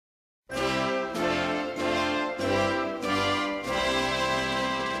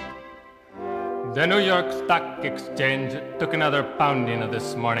The New York Stock Exchange took another pounding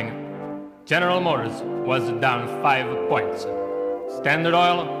this morning. General Motors was down 5 points. Standard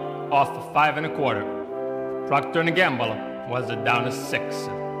Oil off 5 1/4. Procter & Gamble was down 6.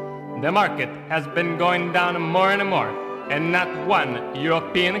 The market has been going down more and more, and not one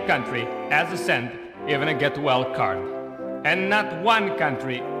European country has sent even a get well card. And not one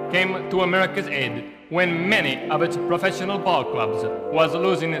country came to America's aid when many of its professional ball clubs was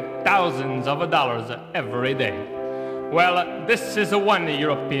losing thousands of dollars every day. Well, this is one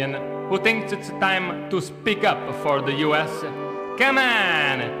European who thinks it's time to speak up for the U.S. Come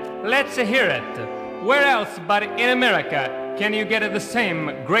on, let's hear it. Where else but in America can you get the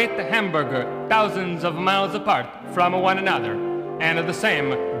same great hamburger thousands of miles apart from one another? And the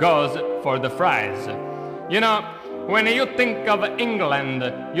same goes for the fries. You know, when you think of England,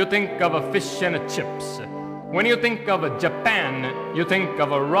 you think of fish and chips. When you think of Japan, you think of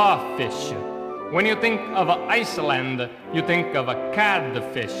raw fish. When you think of Iceland, you think of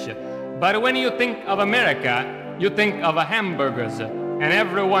codfish. But when you think of America, you think of hamburgers. And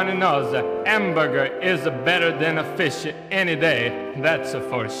everyone knows hamburger is better than a fish any day, that's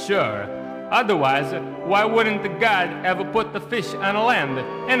for sure. Otherwise, why wouldn't God ever put the fish on land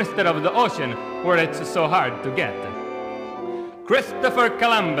instead of the ocean where it's so hard to get? Christopher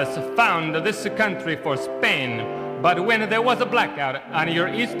Columbus found this country for Spain, but when there was a blackout on your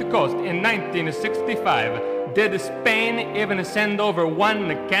east coast in 1965, did Spain even send over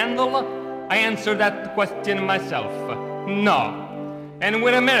one candle? I answered that question myself. No. And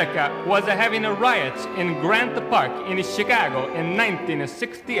when America was having riots in Grant Park in Chicago in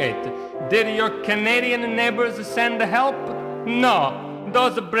 1968, did your Canadian neighbors send help? No.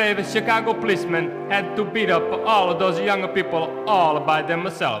 Those brave Chicago policemen had to beat up all those young people all by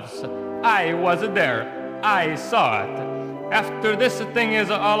themselves. I was there. I saw it. After this thing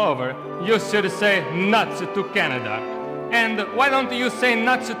is all over, you should say nuts to Canada. And why don't you say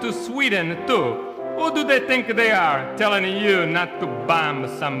nuts to Sweden too? Who do they think they are, telling you not to bomb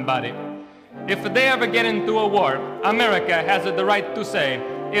somebody? If they ever get into a war, America has the right to say,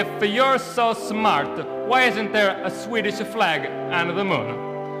 if you're so smart, why isn't there a Swedish flag on the moon?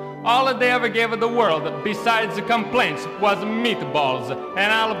 All they ever gave the world, besides complaints, was meatballs,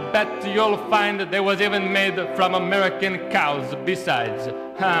 and I'll bet you'll find they was even made from American cows besides.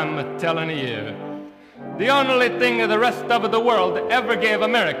 I'm telling you. The only thing the rest of the world ever gave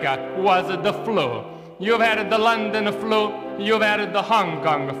America was the flu. You've had the London flu, you've had the Hong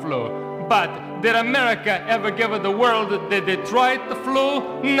Kong flu. But did America ever give the world the Detroit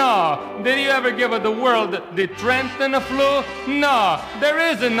flu? No. Did you ever give the world the Trenton flu? No. There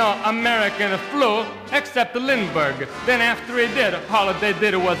is no American flu except Lindbergh. Then after he did, all they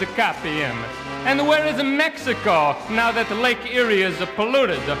did was copy him. And where is Mexico now that Lake Erie is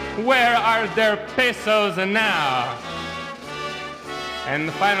polluted? Where are their pesos now?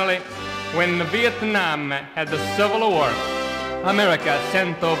 And finally, when Vietnam had the Civil War, America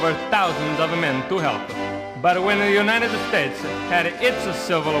sent over thousands of men to help. But when the United States had its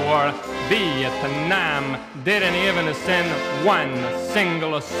Civil War, Vietnam didn't even send one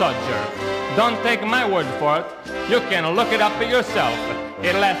single soldier. Don't take my word for it. You can look it up yourself.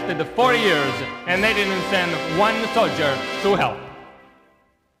 It lasted 4 years, and they didn't send one soldier to help.